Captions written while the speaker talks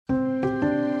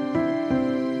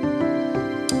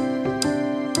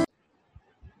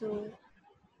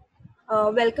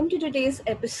Welcome to today's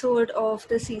episode of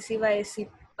the CCYSC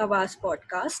Awas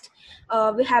podcast.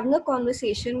 We're having a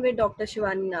conversation with Dr.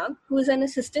 Shivani Nag, who is an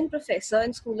assistant professor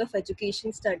in School of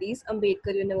Education Studies,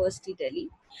 Ambedkar University, Delhi.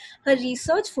 Her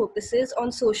research focuses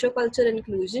on socio-cultural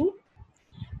inclusion,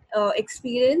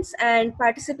 experience, and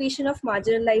participation of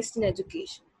marginalized in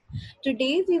education.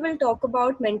 Today, we will talk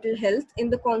about mental health in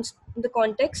the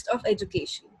context of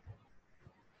education.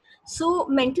 So,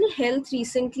 mental health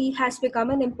recently has become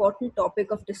an important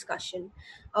topic of discussion.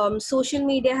 Social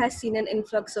media has seen an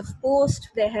influx of posts,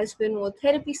 there has been more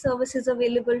therapy services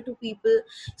available to people.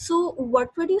 So,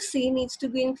 what would you say needs to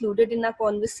be included in our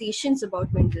conversations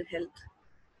about mental health?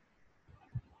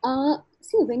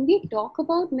 See, when we talk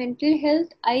about mental health,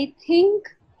 I think,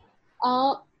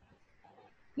 uh,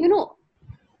 you know,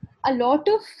 a lot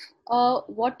of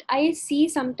what I see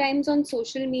sometimes on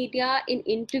social media in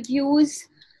interviews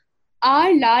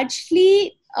are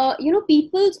largely,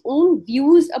 people's own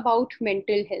views about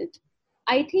mental health.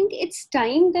 I think it's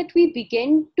time that we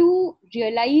begin to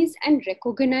realize and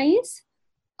recognize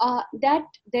that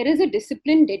there is a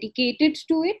discipline dedicated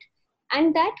to it,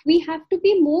 and that we have to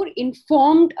be more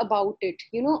informed about it.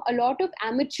 A lot of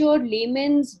amateur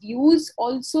laymen's views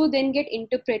also then get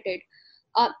interpreted.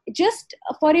 Just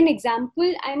for an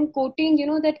example, I'm quoting,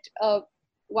 that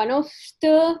one of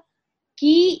the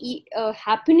key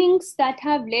happenings that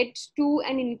have led to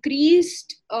an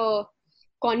increased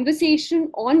conversation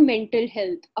on mental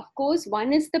health. Of course,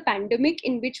 one is the pandemic,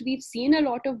 in which we've seen a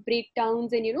lot of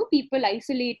breakdowns and, people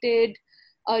isolated,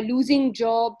 losing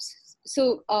jobs.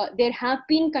 So there have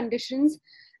been conditions.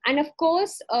 And of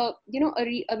course, a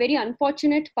very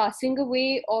unfortunate passing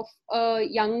away of a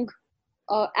young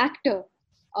actor.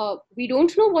 We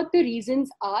don't know what the reasons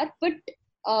are, but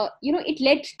it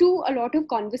led to a lot of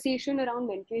conversation around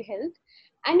mental health.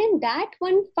 And in that,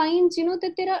 one finds,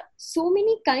 that there are so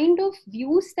many kind of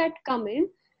views that come in,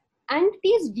 and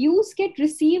these views get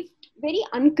received very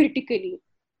uncritically.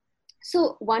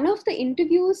 So one of the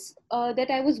interviews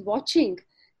that I was watching,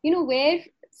 where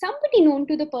somebody known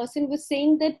to the person was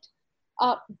saying that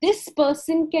this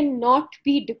person cannot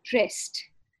be depressed,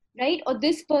 right? Or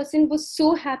this person was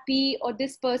so happy, or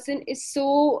this person is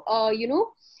so,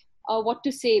 what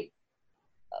to say,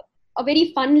 a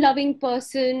very fun loving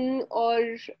person,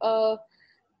 or a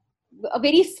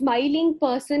very smiling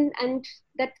person, and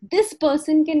that this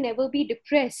person can never be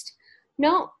depressed.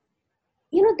 Now,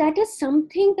 that is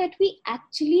something that we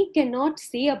actually cannot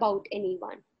say about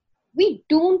anyone. We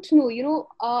don't know,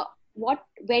 what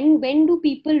when do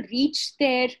people reach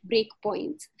their break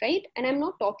points, right? And I'm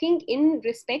not talking in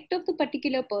respect of the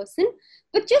particular person,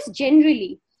 but just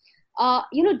generally,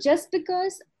 just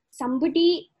because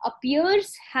somebody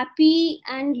appears happy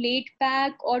and laid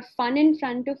back or fun in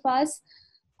front of us,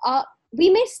 we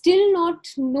may still not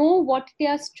know what they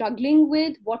are struggling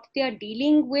with, what they are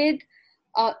dealing with.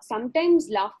 Sometimes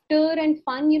laughter and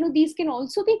fun, these can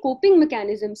also be coping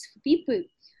mechanisms for people.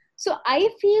 So I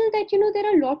feel that, there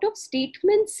are a lot of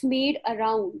statements made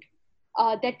around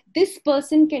that this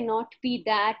person cannot be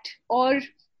that, or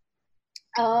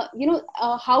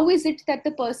how is it that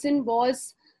the person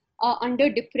was under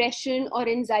depression or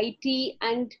anxiety,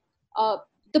 and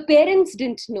the parents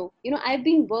didn't know. I've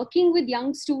been working with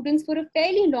young students for a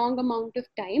fairly long amount of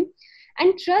time,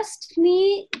 and trust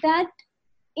me that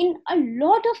in a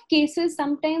lot of cases,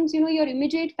 sometimes, your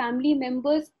immediate family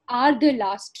members are the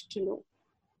last to know,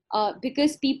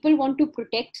 because people want to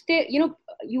protect their,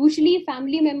 usually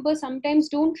family members sometimes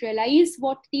don't realize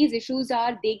what these issues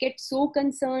are. They get so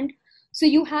concerned. So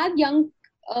you have young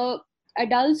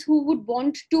adults who would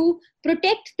want to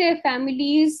protect their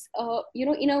families,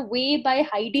 in a way, by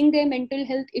hiding their mental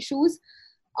health issues.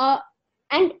 uh,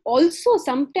 and also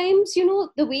sometimes,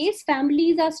 the ways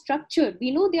families are structured,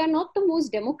 we know they are not the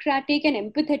most democratic and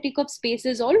empathetic of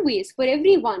spaces always for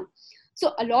everyone.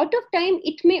 So a lot of time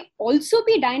it may also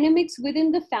be dynamics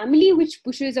within the family which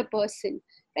pushes a person,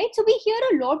 right? So we hear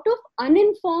a lot of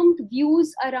uninformed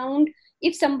views around,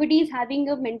 if somebody is having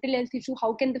a mental health issue,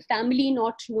 how can the family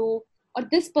not know? Or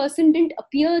this person didn't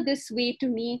appear this way to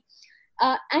me.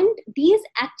 And these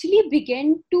actually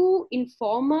begin to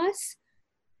inform us,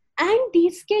 and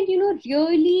these can,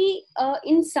 really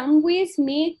in some ways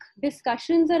make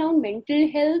discussions around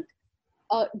mental health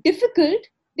difficult,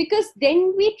 because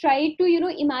then we try to,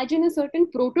 imagine a certain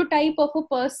prototype of a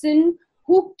person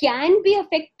who can be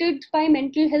affected by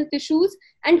mental health issues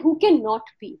and who cannot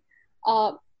be,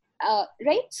 uh,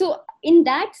 right? So in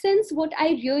that sense, what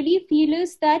I really feel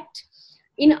is that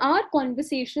in our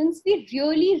conversations, we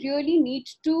really need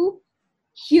to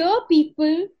hear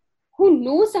people who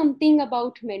know something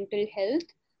about mental health,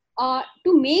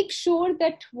 to make sure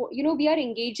that we are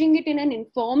engaging it in an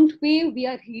informed way, we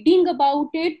are reading about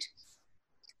it,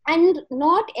 and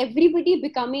not everybody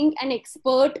becoming an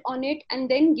expert on it and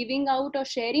then giving out or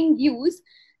sharing views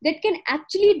that can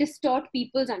actually distort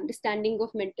people's understanding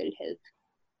of mental health.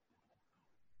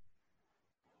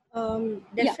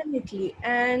 Yeah. Definitely.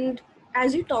 And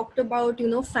as you talked about,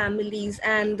 families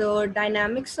and the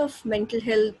dynamics of mental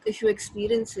health issue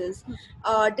experiences,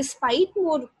 despite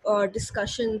more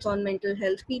discussions on mental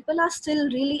health, people are still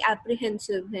really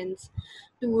apprehensive, hence,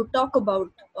 to talk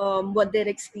about what they're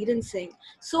experiencing.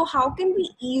 So, how can we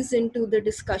ease into the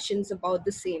discussions about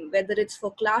the same, whether it's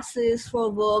for classes, for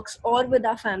works, or with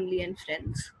our family and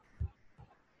friends?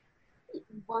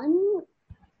 One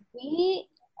way,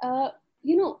 uh,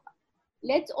 you know,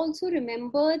 let's also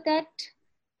remember that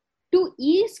to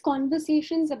ease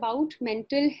conversations about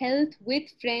mental health with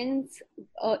friends,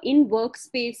 in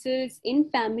workspaces, in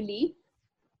family,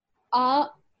 uh,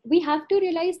 we have to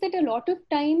realize that a lot of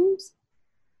times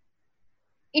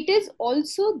it is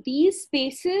also these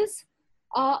spaces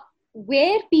uh,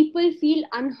 where people feel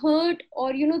unheard,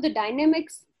 or the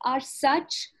dynamics are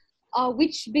such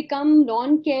which become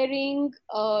non-caring,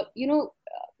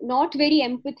 not very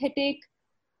empathetic.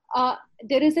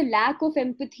 There is a lack of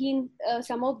empathy in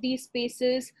some of these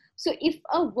spaces. So if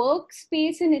a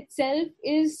workspace in itself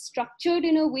is structured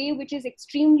in a way which is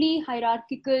extremely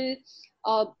hierarchical,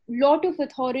 a lot of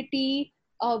authority,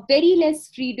 very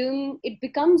less freedom, it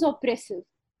becomes oppressive.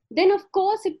 Then of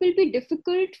course it will be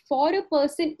difficult for a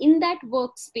person in that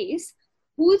workspace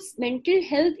whose mental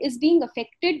health is being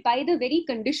affected by the very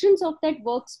conditions of that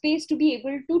workspace to be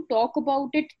able to talk about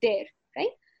it there,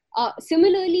 right?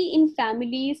 Similarly, in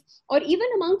families or even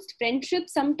amongst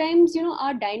friendships, sometimes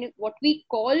our what we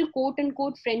call quote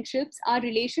unquote friendships, our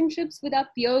relationships with our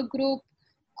peer group,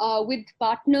 with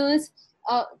partners,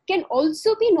 can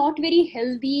also be not very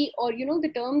healthy, or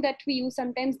the term that we use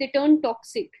sometimes, they turn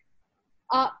toxic.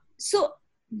 So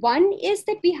one is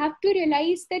that we have to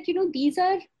realize that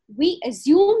we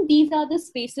assume these are the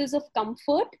spaces of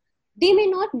comfort. They may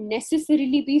not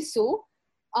necessarily be so,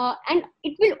 and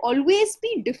it will always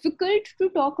be difficult to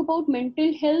talk about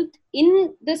mental health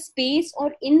in the space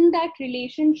or in that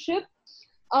relationship,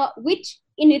 which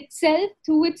in itself,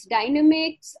 through its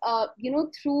dynamics,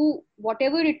 through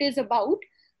whatever it is about,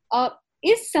 uh,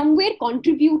 is somewhere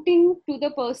contributing to the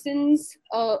person's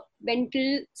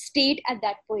mental state at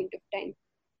that point of time.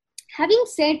 Having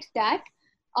said that,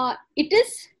 it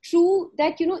is true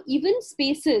that even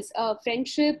spaces,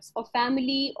 friendships or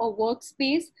family or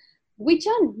workspace, which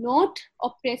are not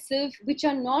oppressive, which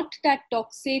are not that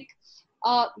toxic,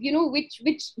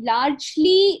 which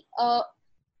largely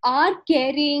are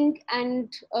caring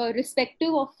and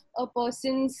respective of a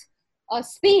person's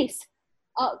space,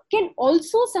 can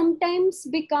also sometimes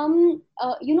become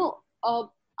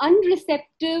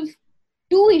unreceptive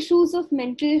to issues of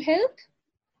mental health,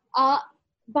 uh,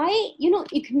 by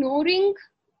ignoring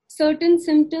certain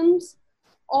symptoms,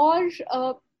 or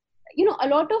a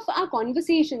lot of our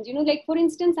conversations, like for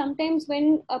instance, sometimes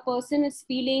when a person is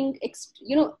feeling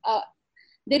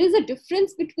there is a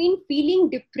difference between feeling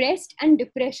depressed and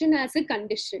depression as a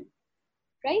condition,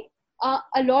 right?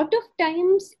 A lot of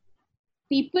times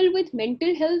people with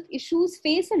mental health issues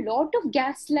face a lot of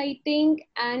gaslighting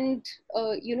and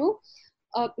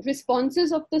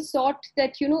responses of the sort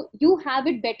that you have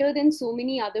it better than so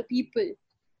many other people.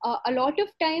 A lot of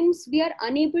times we are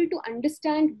unable to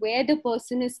understand where the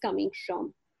person is coming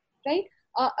from, right?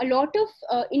 A lot of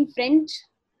in friend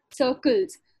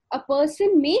circles, a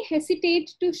person may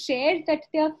hesitate to share that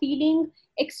they are feeling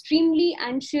extremely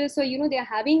anxious, or they are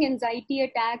having anxiety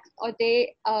attacks, or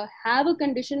they have a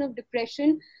condition of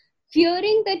depression,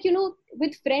 fearing that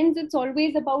with friends it's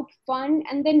always about fun,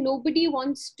 and then nobody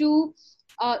wants to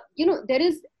there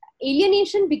is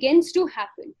alienation begins to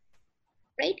happen,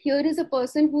 right? Here is a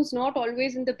person who's not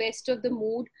always in the best of the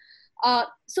mood,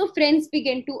 so friends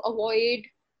begin to avoid.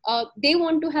 They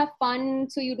want to have fun,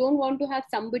 so you don't want to have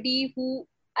somebody who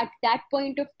at that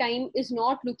point of time is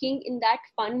not looking in that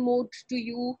fun mode to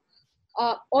you,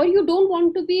 or you don't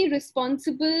want to be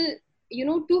responsible,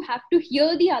 to have to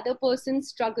hear the other person's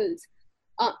struggles.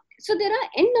 So there are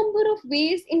n number of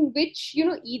ways in which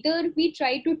either we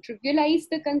try to trivialize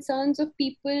the concerns of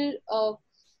people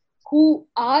who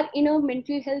are in a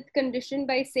mental health condition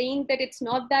by saying that it's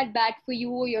not that bad for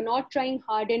you, or you're not trying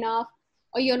hard enough,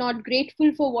 or you're not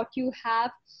grateful for what you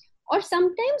have. Or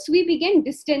sometimes we begin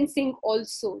distancing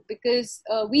also, because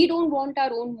we don't want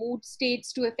our own mood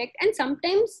states to affect. And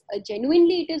sometimes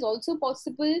genuinely it is also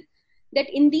possible that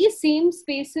in these same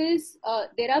spaces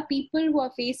there are people who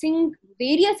are facing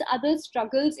various other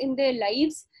struggles in their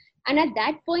lives, And at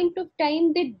that point of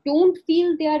time, they don't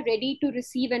feel they are ready to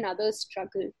receive another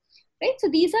struggle, right? So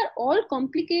these are all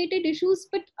complicated issues,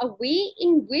 but a way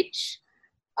in which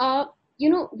uh,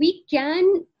 we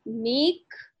can make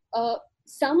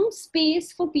some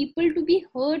space for people to be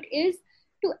heard is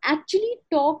to actually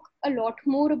talk a lot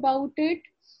more about it,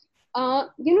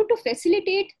 to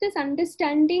facilitate this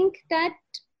understanding that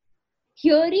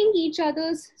hearing each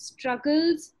other's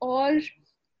struggles, or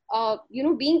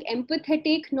being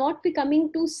empathetic, not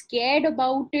becoming too scared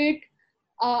about it,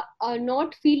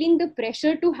 not feeling the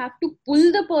pressure to have to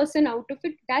pull the person out of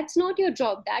it. That's not your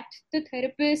job. That the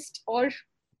therapist or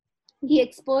the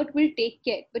expert will take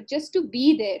care. But just to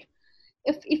be there,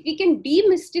 if we can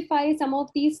demystify some of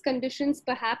these conditions,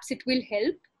 perhaps it will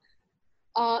help.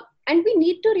 And we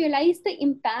need to realize the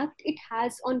impact it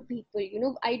has on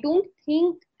people. I don't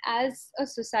think as a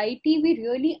society we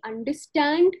really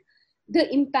understand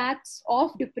the impacts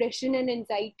of depression and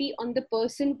anxiety on the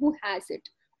person who has it,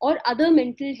 or other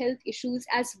mental health issues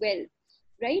as well,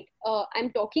 right?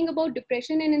 I'm talking about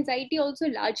depression and anxiety also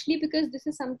largely because this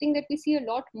is something that we see a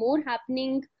lot more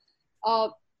happening uh,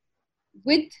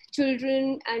 with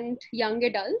children and young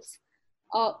adults.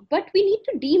 But we need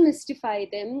to demystify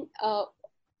them,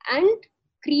 and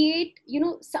create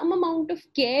some amount of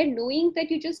care, knowing that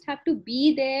you just have to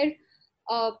be there,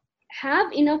 uh,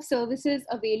 have enough services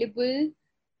available.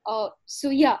 So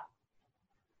yeah.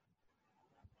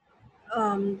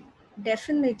 Um,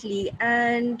 Definitely.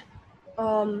 And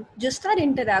just our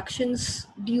interactions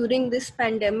during this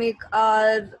pandemic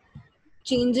are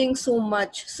changing so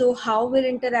much. So, how we're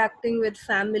interacting with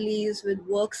families, with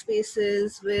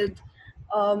workspaces, with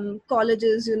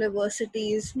colleges,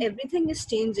 universities, everything is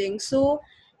changing. So,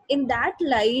 in that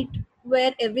light,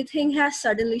 where everything has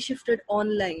suddenly shifted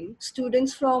online,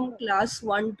 students from class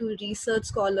 1 to research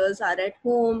scholars are at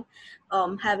home,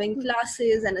 having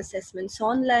classes and assessments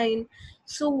online.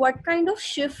 So, what kind of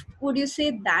shift would you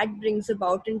say that brings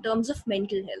about in terms of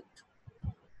mental health?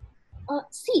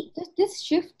 See, this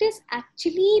shift is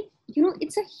actually,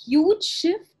 it's a huge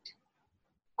shift,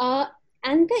 uh,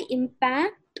 and the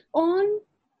impact on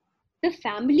the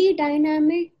family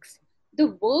dynamics, the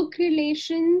work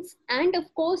relations, and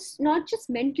of course, not just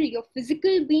mental, your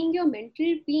physical being, your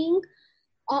mental being,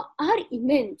 are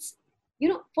immense.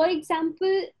 For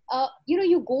example,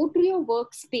 you go to your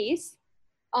workspace,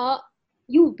 uh,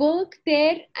 you work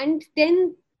there, and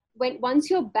then once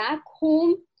you're back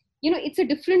home, it's a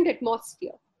different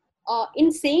atmosphere.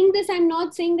 In saying this, I'm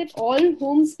not saying that all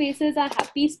home spaces are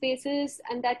happy spaces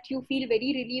and that you feel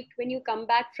very relieved when you come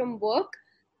back from work.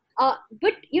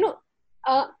 But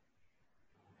uh,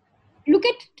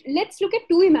 let's look at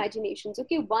two imaginations.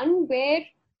 Okay, one where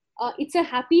it's a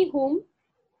happy home,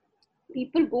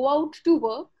 people go out to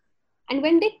work, and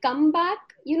when they come back,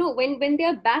 when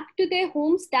they're back to their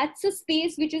homes, that's a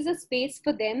space which is a space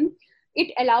for them.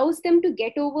 It allows them to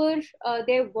get over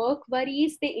their work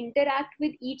worries, they interact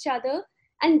with each other,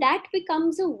 and that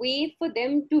becomes a way for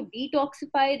them to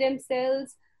detoxify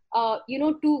themselves,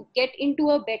 to get into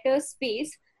a better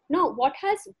space. Now, what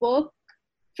has work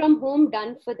from home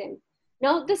done for them?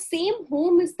 Now, the same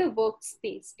home is the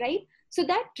workspace, right? So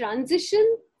that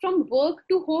transition from work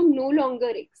to home no longer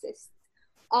exists.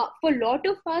 For a lot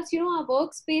of us, our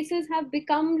workspaces have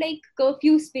become like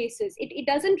curfew spaces. It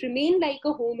doesn't remain like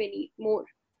a home anymore.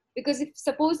 Because if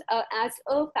suppose as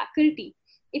a faculty,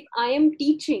 if I am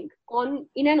teaching on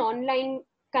in an online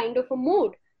kind of a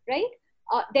mode, right?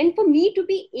 Then for me to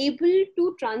be able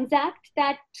to transact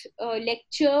that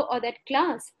lecture or that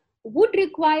class would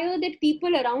require that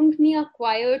people around me are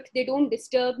quiet, they don't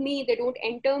disturb me, they don't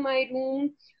enter my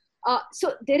room.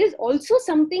 So there is also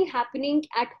something happening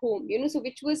at home, so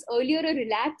which was earlier a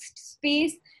relaxed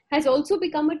space has also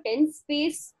become a tense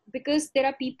space because there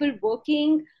are people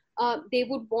working. They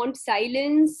would want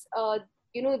silence.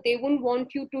 They wouldn't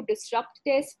want you to disrupt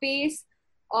their space.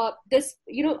 This,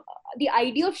 the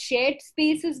idea of shared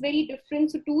space is very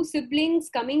different. So two siblings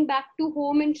coming back to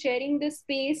home and sharing this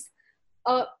space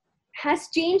uh, has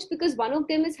changed because one of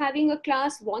them is having a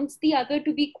class, wants the other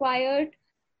to be quiet,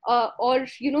 or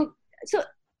so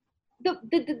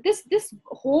this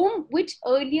home which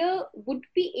earlier would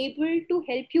be able to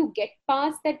help you get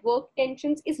past that work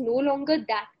tensions is no longer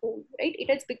that home, right? It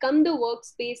has become the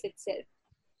workspace itself.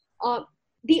 uh,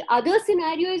 the other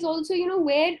scenario is also,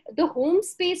 where the home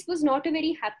space was not a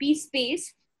very happy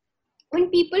space. When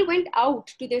people went out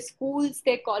to their schools,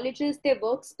 their colleges, their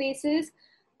workspaces,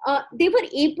 they were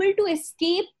able to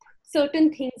escape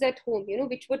certain things at home,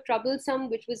 which were troublesome,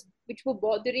 which were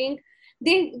bothering.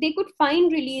 They could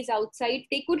find release outside.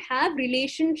 They could have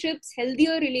relationships,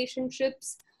 healthier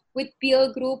relationships, with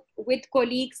peer group, with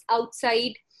colleagues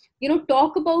outside,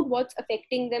 talk about what's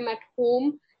affecting them at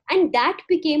home. And that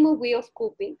became a way of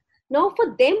coping. Now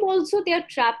for them also, they are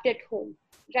trapped at home,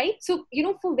 right? So,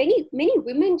 for many, many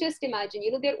women, just imagine,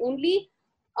 their only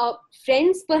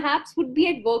friends perhaps would be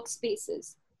at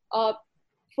workspaces.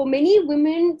 For many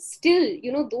women still,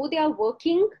 though they are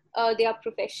working, they are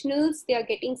professionals, they are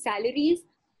getting salaries,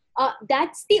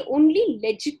 that's the only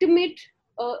legitimate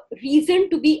reason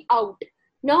to be out.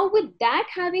 Now with that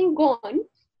having gone,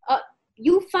 uh,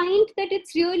 you find that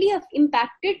it's really have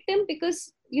impacted them,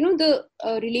 because the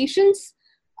relations,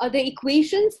 the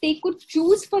equations they could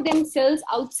choose for themselves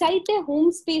outside their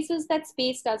home spaces, that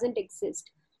space doesn't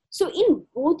exist. So in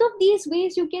both of these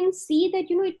ways, you can see that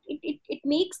it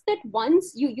makes that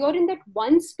once you're in that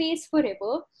one space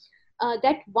forever,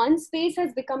 that one space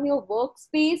has become your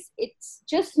workspace. It's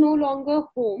just no longer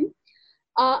home.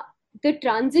 uh, the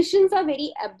transitions are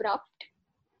very abrupt.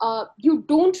 You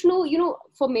don't know,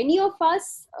 for many of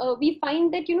us, we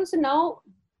find that, so now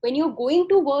when you're going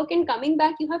to work and coming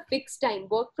back, you have fixed time.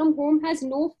 Work from home has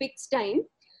no fixed time.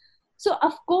 So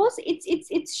of course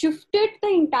it's shifted the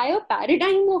entire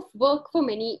paradigm of work for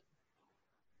many,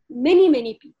 many,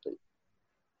 many people,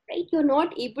 right? You're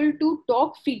not able to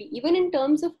talk freely, even in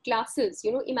terms of classes.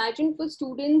 Imagine for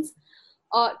students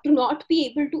to not be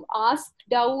able to ask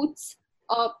doubts.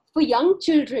 For young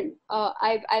children,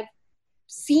 I've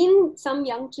seen some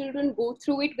young children go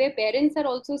through it, where parents are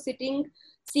also sitting,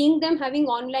 seeing them having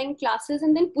online classes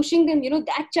and then pushing them,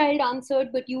 that child answered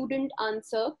but you didn't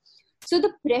answer. So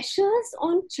the pressures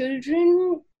on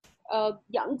children,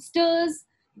 youngsters,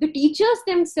 the teachers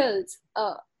themselves,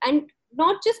 and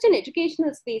not just in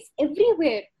educational space,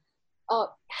 everywhere,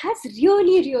 has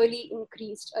really, really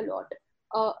increased a lot.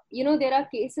 There are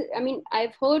cases, I mean,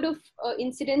 I've heard of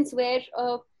incidents where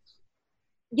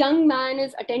young man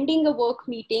is attending a work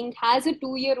meeting, has a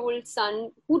 2-year-old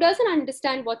son who doesn't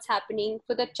understand what's happening.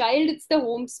 For the child, it's the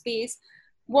home space,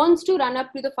 wants to run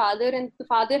up to the father, and the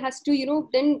father has to,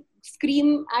 then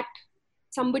scream at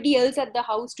somebody else at the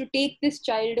house to take this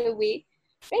child away.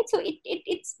 Right? So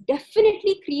it's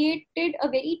definitely created a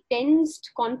very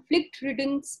tensed, conflict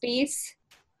ridden space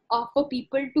for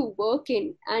people to work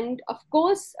in. And of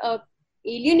course,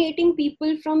 alienating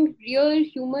people from real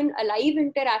human alive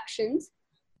interactions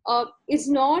is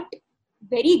not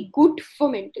very good for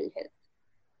mental health.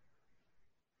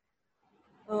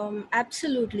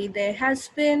 Absolutely. There has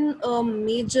been a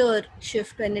major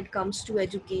shift when it comes to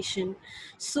education.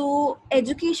 So,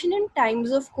 education in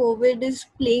times of COVID is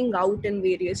playing out in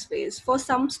various ways. For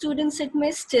some students, it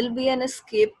may still be an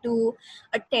escape to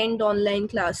attend online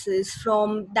classes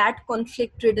from that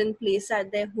conflict ridden place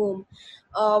at their home.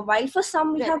 While for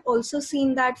some, we Right. have also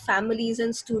seen that families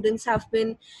and students have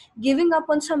been giving up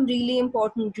on some really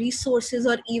important resources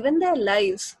or even their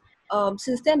lives,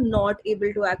 since they're not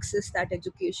able to access that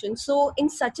education. So, in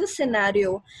such a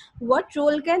scenario, what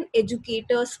role can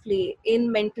educators play in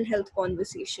mental health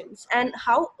conversations, and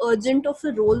how urgent of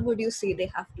a role would you say they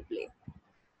have to play?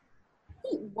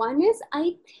 One is,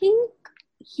 I think,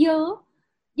 here,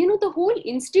 the whole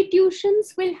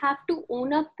institutions will have to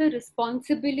own up the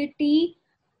responsibility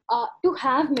to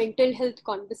have mental health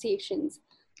conversations.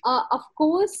 Of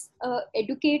course,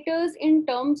 educators, in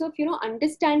terms of,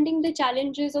 understanding the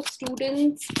challenges of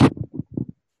students,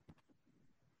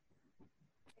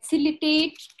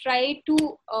 facilitate, try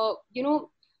to,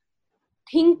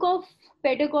 think of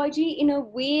pedagogy in a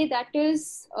way that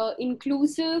is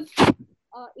inclusive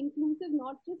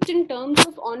not just in terms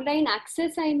of online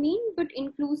access, I mean, but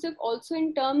inclusive also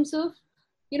in terms of,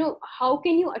 how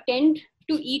can you attend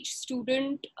to each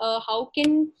student, how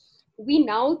can we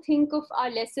now think of our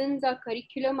lessons, our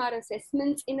curriculum, our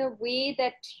assessments in a way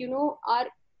that, are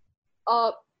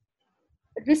uh,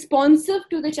 responsive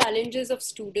to the challenges of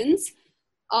students.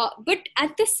 But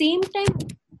at the same time,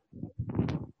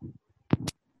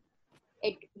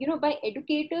 by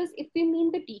educators, if we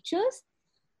mean the teachers,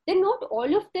 then not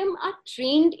all of them are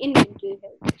trained in mental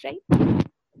health, right?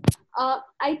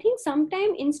 I think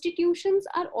sometimes institutions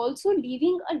are also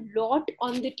leaving a lot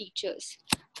on the teachers,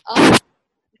 uh,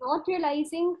 not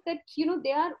realizing that,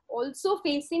 they are also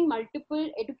facing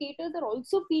multiple, educators are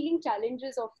also feeling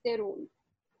challenges of their own.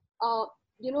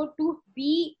 To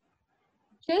be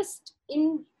just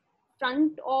in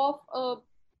front of a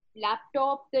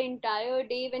laptop the entire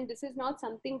day, when this is not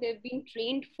something they've been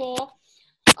trained for,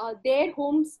 their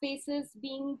home spaces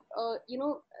being,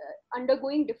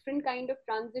 undergoing different kind of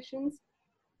transitions.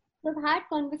 I've had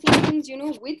conversations,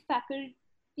 with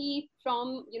faculty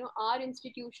from, our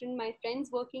institution, my friends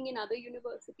working in other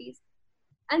universities,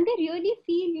 And they really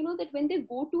feel that when they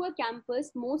go to a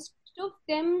campus, most of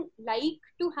them like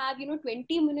to have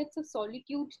 20 minutes of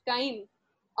solitude time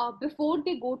before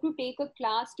they go to take a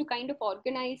class, to kind of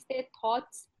organize their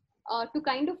thoughts, to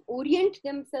kind of orient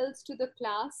themselves to the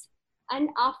class. And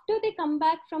after they come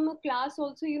back from a class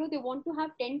also, they want to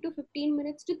have 10 to 15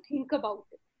 minutes to think about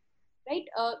it, right?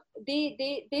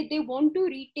 They want to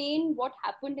retain what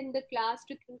happened in the class,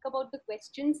 to think about the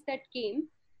questions that came.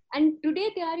 And today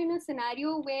they are in a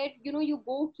scenario where you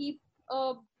go keep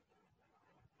a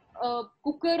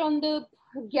cooker on the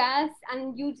gas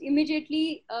and you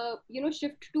immediately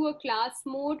shift to a class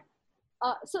mode.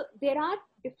 So there are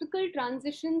difficult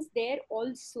transitions there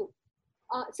also.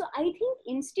 So I think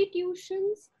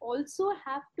institutions also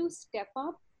have to step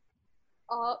up,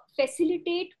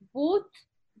 facilitate both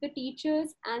the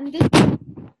teachers and the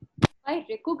students by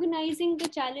recognizing the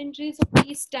challenges of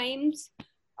these times,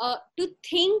 to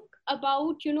think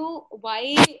about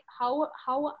why,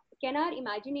 how can our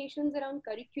imaginations around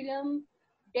curriculum,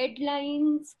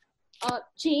 deadlines,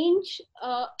 change,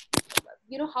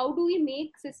 how do we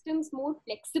make systems more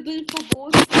flexible for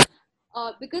both.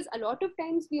 Because a lot of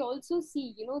times we also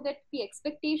see that the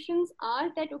expectations are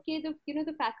that, okay,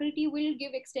 the faculty will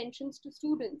give extensions to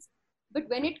students, but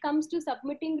when it comes to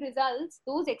submitting results,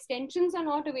 those extensions are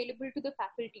not available to the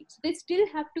faculty, so they still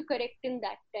have to correct in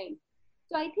that time.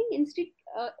 So I think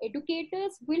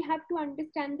educators will have to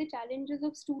understand the challenges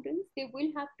of students. They will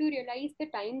have to realize the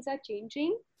times are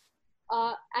changing,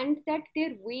 and that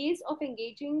their ways of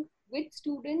engaging with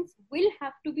students will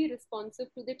have to be responsive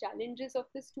to the challenges of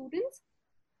the students.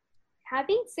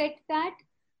 Having said that,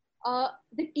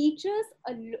 the teachers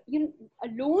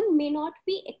alone may not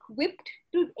be equipped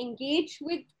to engage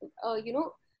with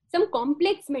some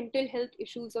complex mental health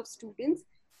issues of students,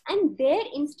 and their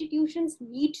institutions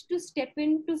need to step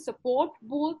in to support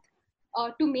both,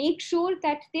 to make sure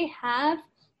that they have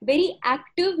very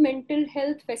active mental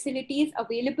health facilities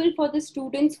available for the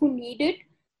students who need it,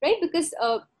 right? Because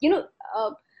a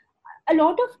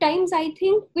lot of times I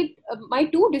think with my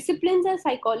two disciplines are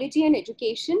psychology and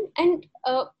education, and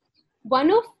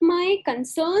one of my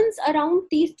concerns around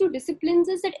these two disciplines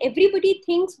is that everybody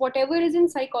thinks whatever is in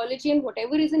psychology and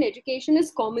whatever is in education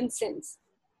is common sense,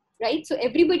 right? So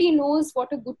everybody knows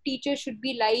what a good teacher should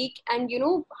be like, and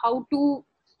how to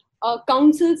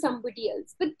counsel somebody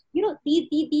else. But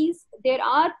these there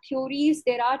are theories,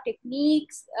 there are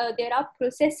techniques, there are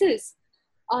processes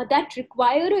that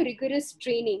require a rigorous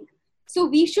training. So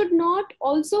we should not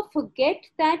also forget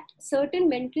that certain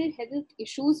mental health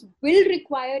issues will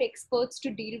require experts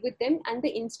to deal with them, and the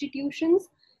institutions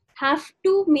have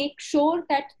to make sure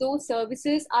that those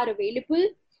services are available.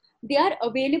 They are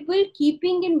available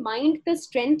keeping in mind the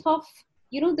strength of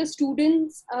the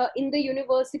students in the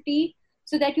university,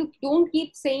 so that you don't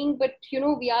keep saying, but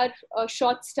we are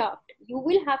short staffed. You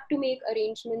will have to make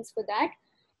arrangements for that,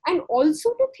 and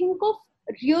also to think of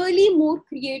really more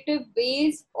creative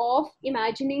ways of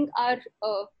imagining our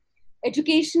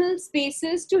educational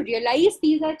spaces, to realize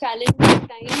these are challenging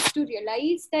times, to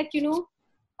realize that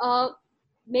uh,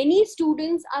 many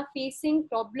students are facing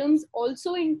problems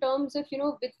also in terms of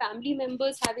with family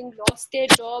members having lost their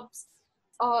jobs,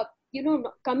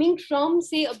 coming from,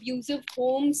 say, abusive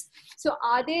homes. So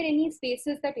are there any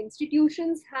spaces that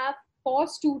institutions have for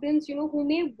students who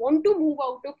may want to move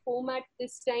out of home at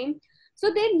this time?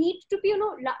 So there needs to be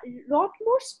lot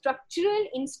more structural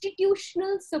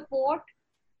institutional support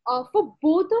for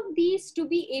both of these to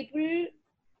be able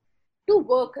to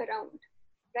work around,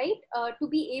 right? To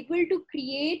be able to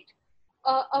create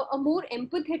a more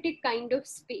empathetic kind of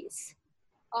space.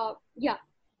 Yeah.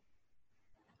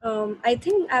 I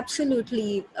think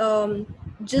absolutely.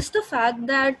 Just the fact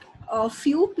that a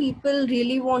few people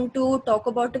really want to talk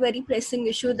about a very pressing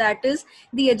issue, that is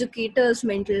the educators'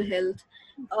 mental health,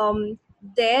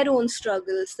 their own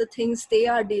struggles, the things they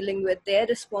are dealing with, their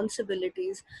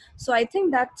responsibilities. So I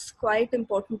think that's quite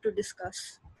important to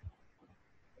discuss.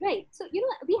 Right. So,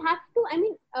 we have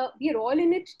to, we are all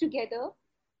in it together.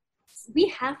 We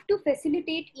have to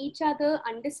facilitate each other,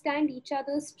 understand each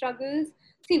other's struggles.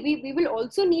 See, we will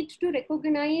also need to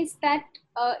recognize that,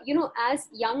 as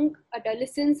young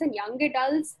adolescents and young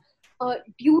adults,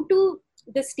 due to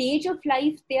the stage of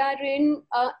life they are in,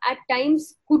 at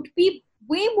times could be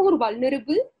way more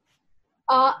vulnerable.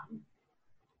 Uh,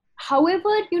 However,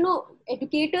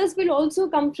 educators will also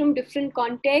come from different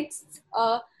contexts.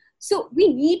 So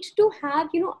we need to have,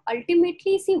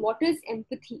 ultimately see what is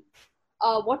empathy,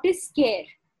 what is care.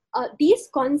 These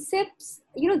concepts,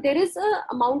 there is a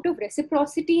amount of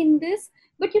reciprocity in this,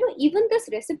 but even this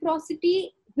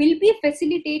reciprocity will be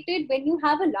facilitated when you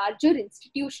have a larger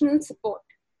institutional support.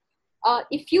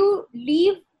 If you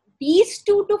leave these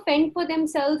two to fend for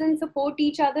themselves and support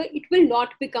each other, it will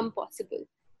not become possible,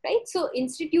 right? So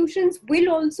institutions will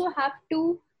also have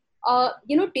to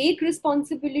take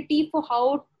responsibility for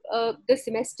how the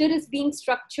semester is being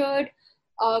structured.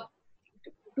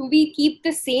 Do we keep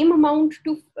the same amount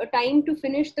to time to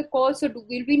finish the course, or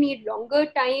will we need longer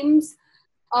times?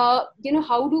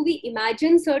 How do we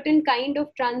imagine certain kind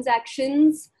of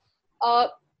transactions? uh,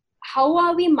 how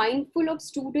are we mindful of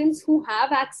students who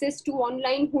have access to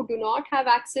online, who do not have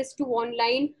access to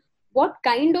online? What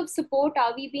kind of support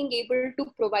are we being able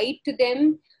to provide to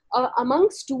them? Among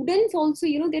students also,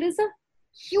 there is a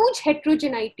huge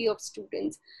heterogeneity of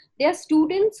students. There are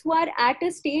students who are at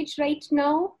a stage right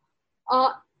now,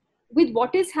 uh, with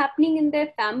what is happening in their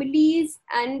families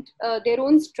and their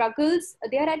own struggles.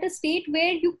 They are at a state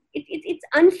where it's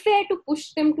unfair to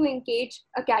push them to engage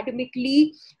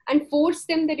academically and force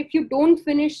them that if you don't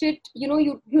finish it,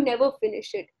 you never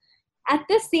finish it. At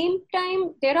the same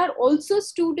time, there are also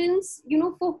students,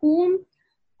 for whom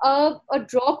a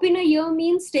drop in a year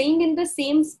means staying in the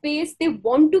same space. They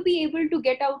want to be able to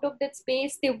get out of that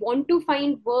space. They want to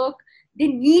find work. They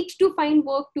need to find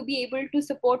work to be able to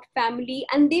support family,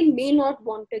 and they may not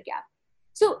want a gap.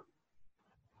 So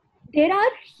there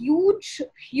are huge,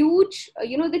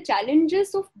 the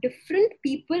challenges of different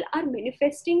people are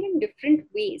manifesting in different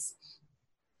ways.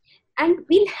 And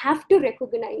we'll have to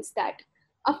recognize that.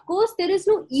 Of course, there is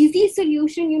no easy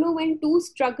solution, when two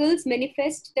struggles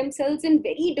manifest themselves in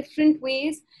very different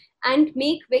ways and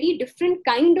make very different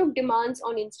kind of demands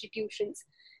on institutions.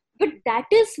 But that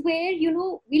is where,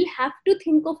 we'll have to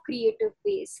think of creative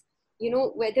ways,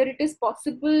 whether it is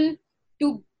possible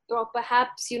to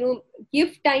perhaps,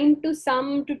 give time to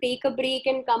some to take a break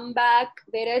and come back,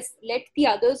 whereas let the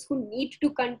others who need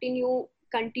to continue.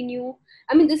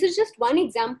 I mean, this is just one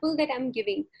example that I'm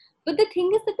giving. But the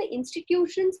thing is that the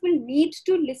institutions will need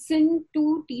to listen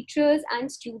to teachers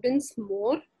and students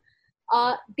more.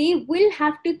 They will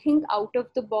have to think out of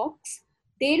the box.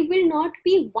 There will not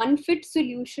be one fit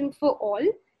solution for all.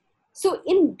 So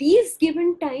in these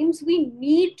given times, we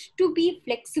need to be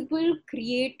flexible,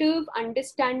 creative,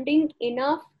 understanding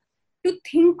enough to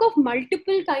think of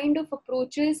multiple kind of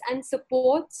approaches and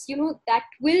supports, that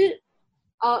will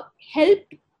uh, help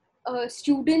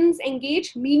students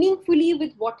engage meaningfully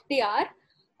with what they are,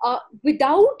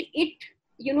 without it,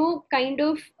 kind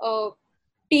of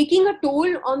taking a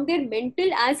toll on their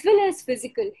mental as well as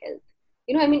physical health.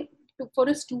 I mean, for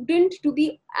a student to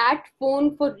be at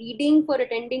phone for reading, for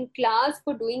attending class,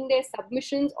 for doing their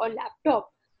submissions or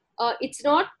laptop, it's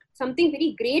not something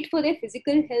very great for their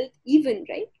physical health even,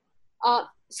 right?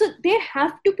 So there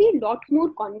have to be a lot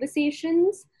more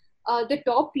conversations. The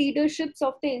top leaderships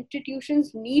of the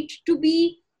institutions need to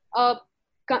be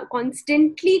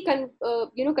consistently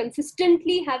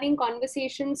having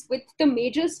conversations with the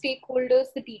major stakeholders,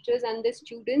 the teachers and the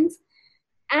students,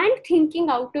 and thinking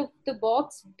out of the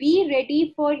box. Be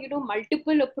ready for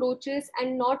multiple approaches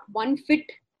and not one fit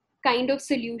kind of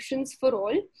solutions for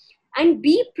all, and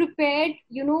be prepared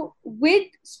with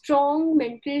strong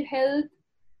mental health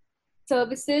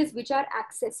services which are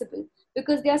accessible,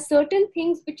 because there are certain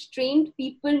things which trained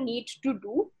people need to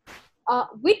do,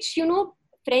 which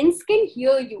friends can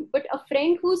hear you, but a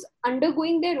friend who's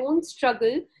undergoing their own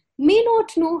struggle may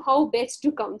not know how best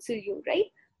to counsel you, right?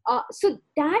 So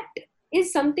that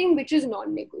is something which is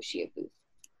non-negotiable.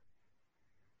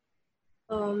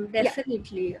 Yeah.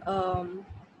 Definitely.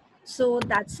 So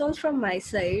that's all from my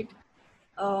side.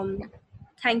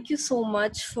 Thank you so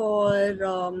much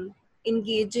for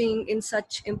engaging in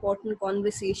such important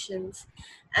conversations,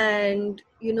 and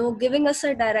giving us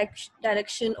a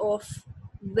direction of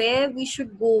where we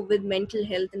should go with mental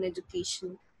health and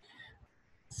education.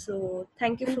 So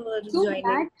thank you I'm for so joining.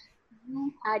 glad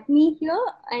you had me here,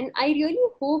 and I really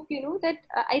hope that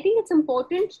I think it's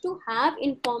important to have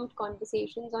informed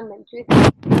conversations on mental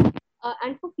health,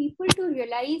 and for people to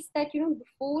realize that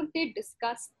before they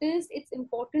discuss this, it's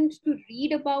important to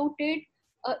read about it.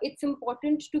 It's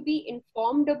important to be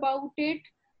informed about it,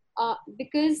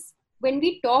 because when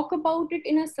we talk about it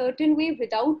in a certain way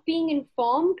without being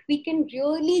informed, we can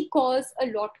really cause a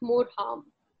lot more harm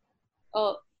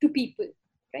to people,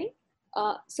 right?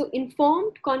 So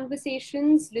informed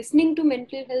conversations, listening to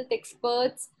mental health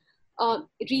experts,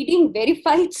 reading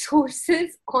verified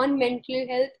sources on mental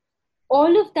health,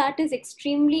 all of that is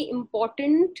extremely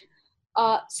important,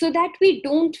 so that we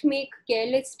don't make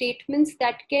careless statements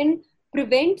that can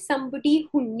prevent somebody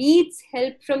who needs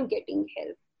help from getting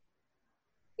help.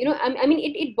 I mean,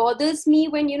 it bothers me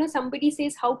when somebody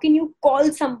says, how can you call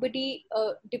somebody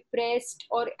depressed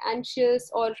or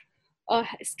anxious or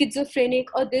schizophrenic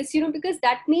or this, because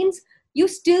that means you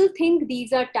still think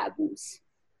these are taboos,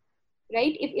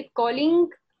 right?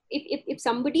 If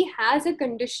somebody has a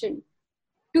condition,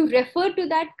 to refer to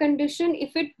that condition,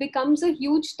 if it becomes a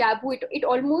huge taboo, it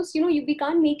almost, we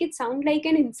can't make it sound like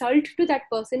an insult to that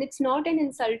person. It's not an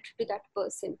insult to that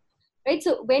person, right?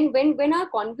 So when our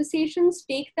conversations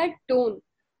take that tone,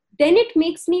 then it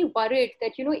makes me worried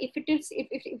that, if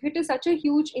it is such a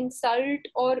huge insult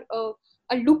or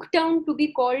a look down to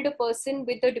be called a person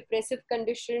with a depressive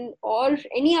condition or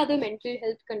any other mental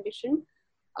health condition,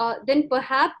 then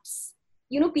perhaps,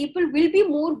 people will be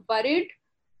more worried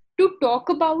to talk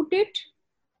about it,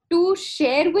 to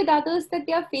share with others that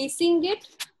they are facing it,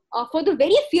 for the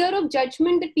very fear of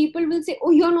judgment that people will say,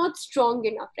 oh, you're not strong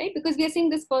enough, right? Because we are saying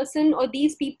this person or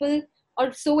these people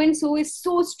or so and so is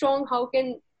so strong, how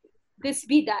can this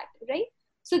be that, right?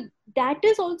 So that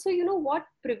is also, what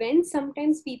prevents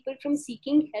sometimes people from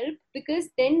seeking help, because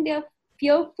then they are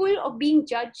fearful of being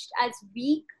judged as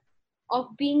weak, of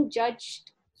being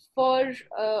judged for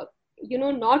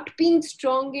not being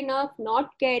strong enough,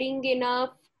 not caring enough,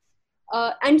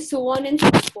 and so on and so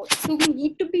forth. So we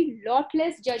need to be a lot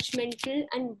less judgmental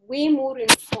and way more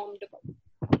informed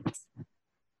about this.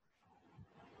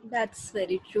 That's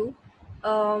very true.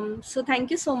 So thank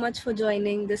you so much for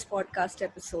joining this podcast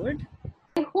episode.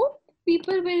 I hope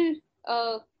people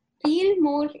will feel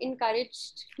more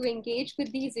encouraged to engage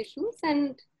with these issues,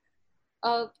 and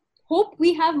hope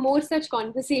we have more such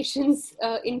conversations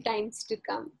in times to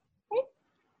come. Right?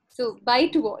 So bye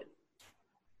to all.